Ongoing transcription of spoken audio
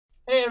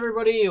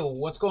everybody,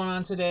 what's going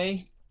on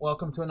today?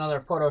 Welcome to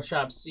another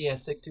Photoshop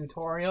CS6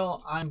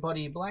 tutorial. I'm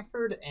Buddy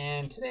Blackford,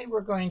 and today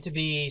we're going to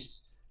be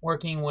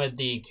working with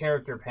the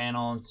character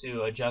panel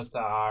to adjust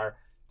our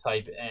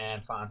type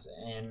and fonts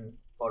in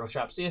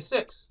Photoshop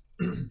CS6.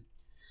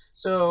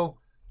 So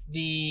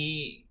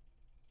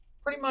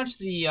pretty much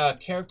the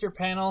character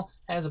panel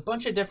has a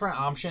bunch of different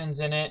options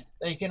in it.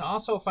 You can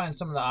also find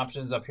some of the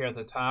options up here at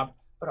the top,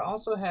 but it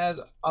also has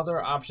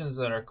other options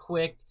that are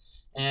quick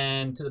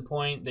and to the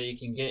point that you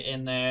can get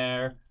in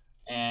there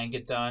and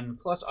get done,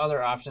 plus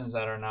other options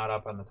that are not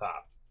up on the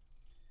top.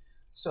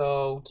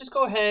 So just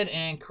go ahead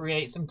and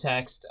create some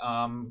text,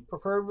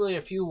 preferably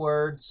a few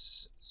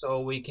words so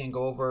we can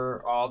go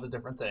over all the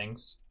different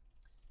things.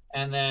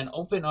 And then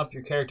open up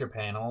your character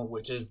panel,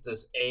 which is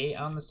this A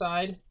on the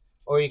side,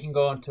 or you can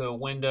go into a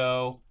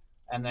window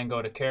and then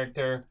go to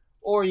character,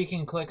 or you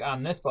can click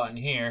on this button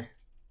here.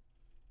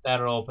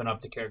 That'll open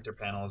up the character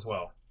panel as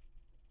well.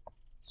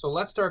 So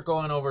let's start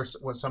going over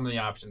what some of the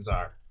options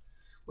are.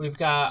 We've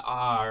got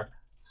our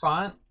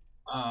font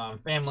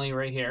family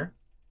right here,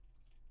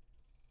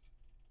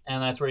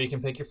 and that's where you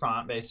can pick your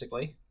font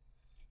basically.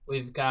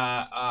 We've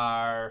got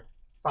our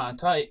font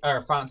type,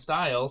 or font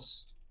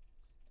styles,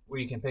 where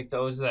you can pick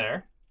those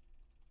there.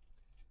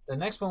 The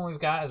next one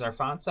we've got is our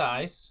font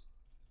size.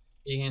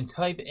 You can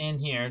type in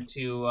here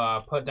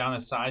to put down a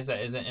size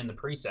that isn't in the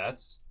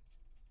presets.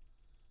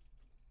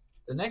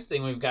 The next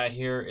thing we've got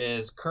here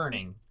is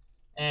kerning.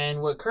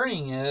 And what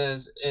kerning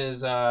is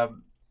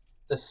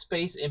the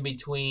space in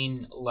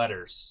between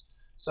letters.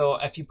 So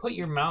if you put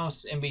your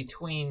mouse in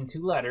between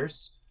two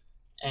letters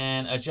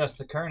and adjust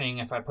the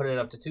kerning, if I put it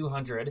up to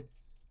 200,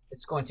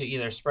 it's going to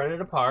either spread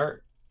it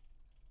apart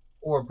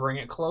or bring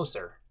it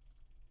closer.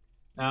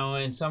 Now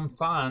in some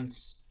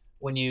fonts,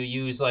 when you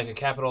use like a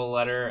capital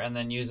letter and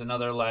then use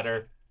another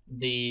letter,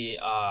 the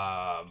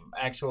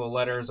actual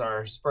letters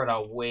are spread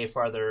out way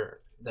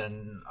farther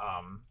than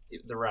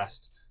the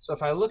rest. So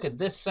if I look at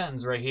this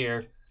sentence right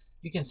here,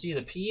 you can see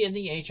the P and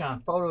the H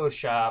on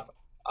Photoshop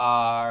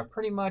are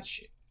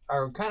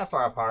kind of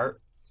far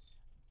apart.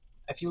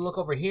 If you look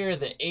over here,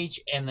 the H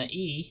and the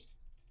E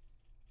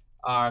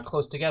are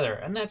close together,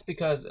 and that's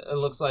because it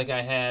looks like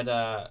I had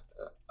a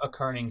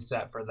kerning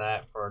set for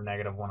that for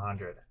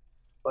 -100.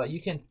 But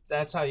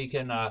that's how you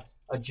can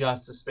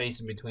adjust the space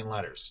in between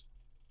letters.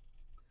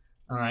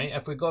 All right,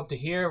 if we go up to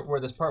here where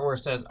this part where it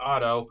says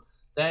auto,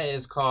 that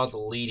is called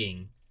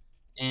leading.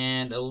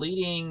 And a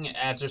leading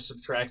adds or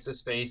subtracts the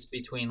space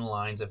between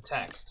lines of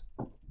text.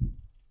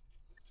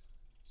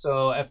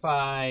 So if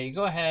I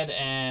go ahead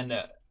and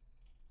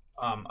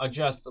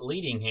adjust the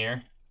leading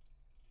here,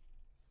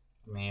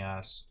 let me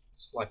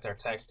select our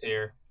text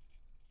here,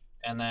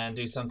 and then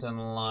do something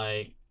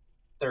like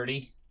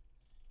 30.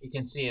 You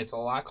can see it's a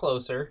lot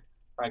closer.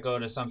 If I go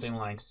to something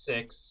like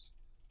 6,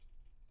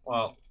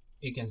 well,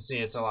 you can see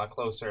it's a lot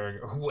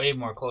closer, way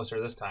more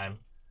closer this time.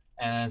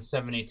 And then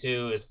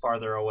 72 is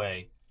farther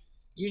away.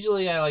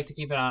 Usually I like to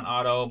keep it on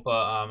auto,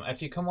 but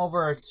if you come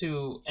over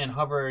to and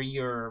hover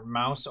your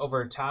mouse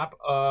over top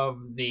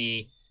of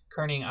the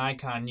kerning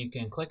icon, you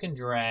can click and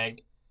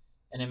drag,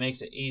 and it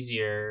makes it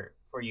easier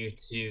for you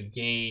to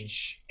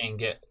gauge and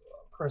get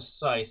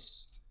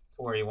precise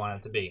to where you want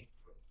it to be.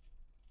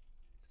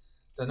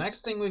 The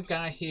next thing we've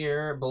got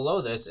here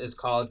below this is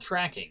called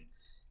tracking,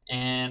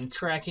 and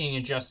tracking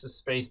adjusts the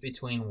space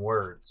between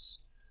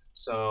words.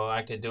 So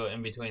I could do it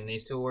in between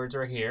these two words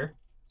right here.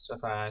 So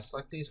if I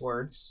select these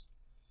words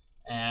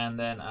and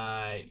then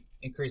I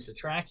increase the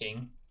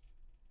tracking,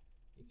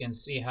 you can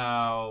see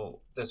how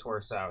this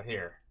works out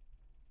here.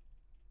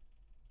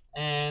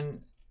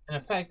 And in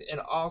effect, it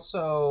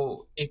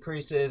also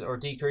increases or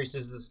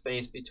decreases the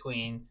space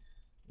between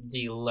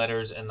the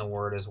letters in the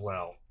word as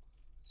well.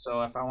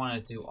 So if I want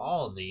to do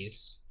all of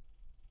these,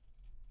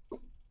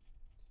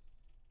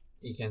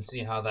 you can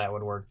see how that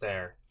would work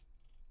there.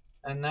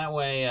 And that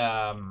way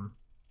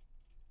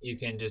you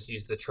can just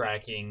use the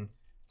tracking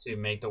to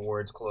make the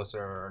words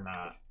closer or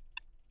not.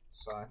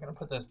 So I'm going to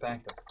put this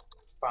back to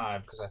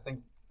 5 because I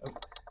think,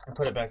 I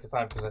put it back to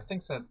 5 because I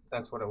think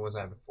that's what it was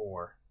at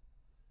before.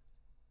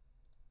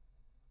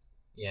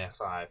 Yeah,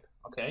 5.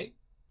 Okay.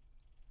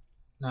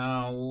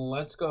 Now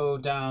let's go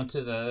down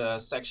to the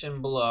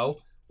section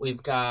below.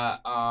 We've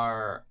got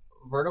our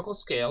vertical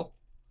scale,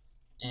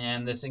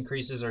 and this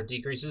increases or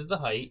decreases the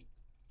height.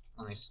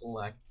 Let me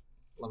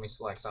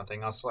select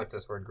something. I'll select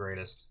this word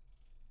greatest.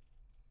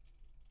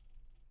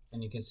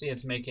 And you can see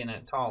it's making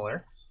it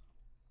taller.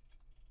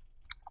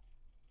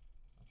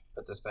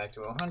 Put this back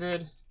to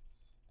 100.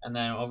 And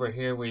then over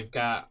here we've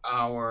got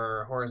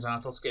our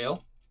horizontal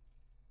scale.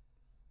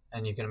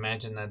 And you can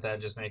imagine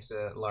that just makes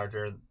it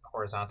larger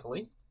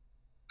horizontally.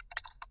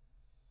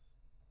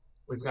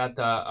 We've got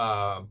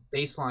the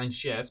baseline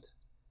shift.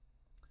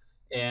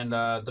 And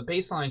the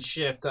baseline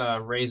shift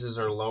raises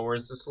or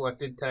lowers the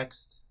selected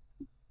text.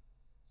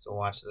 So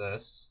watch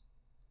this.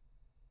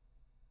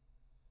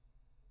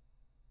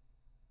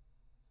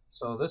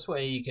 So this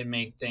way you can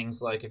make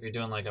things like if you're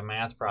doing like a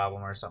math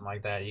problem or something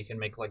like that, you can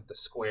make like the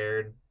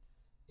squared,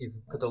 you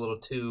put the little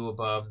 2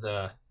 above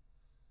the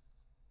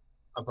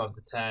above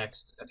the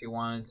text if you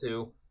wanted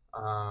to,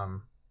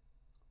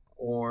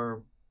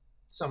 or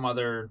some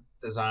other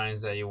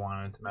designs that you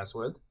wanted to mess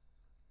with.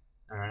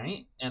 All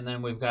right, and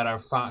then we've got our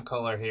font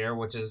color here,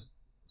 which is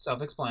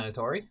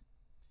self-explanatory.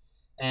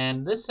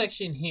 And this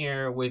section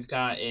here, we've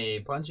got a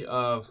bunch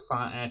of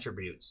font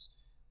attributes: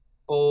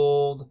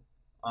 bold,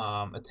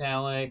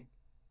 italic,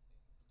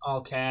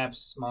 all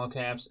caps, small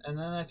caps, and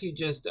then if you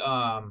just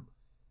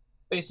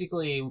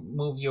basically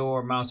move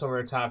your mouse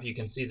over the top, you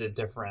can see the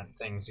different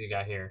things you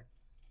got here: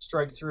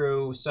 strike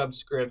through,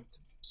 subscript,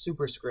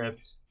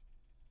 superscript,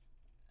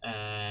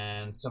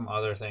 and some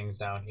other things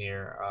down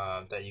here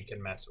that you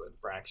can mess with,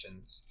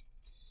 fractions.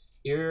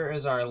 Here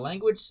is our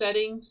language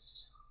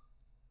settings,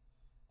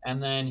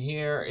 and then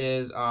here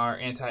is our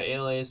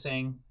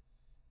anti-aliasing,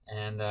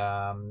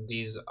 and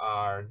these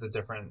are the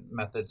different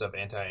methods of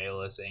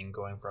anti-aliasing,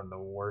 going from the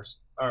worst,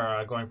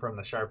 or going from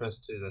the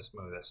sharpest to the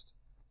smoothest.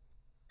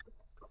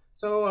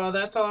 So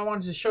that's all I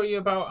wanted to show you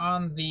about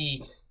on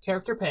the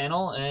character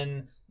panel,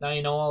 and now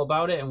you know all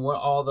about it and what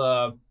all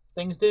the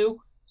things do.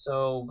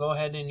 So go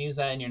ahead and use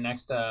that in your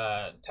next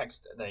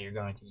text that you're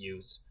going to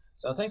use.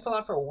 So thanks a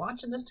lot for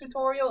watching this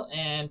tutorial,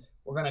 and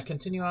we're going to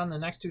continue on the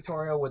next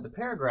tutorial with the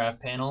paragraph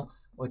panel,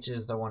 which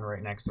is the one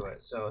right next to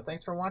it. So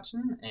thanks for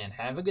watching, and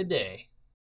have a good day.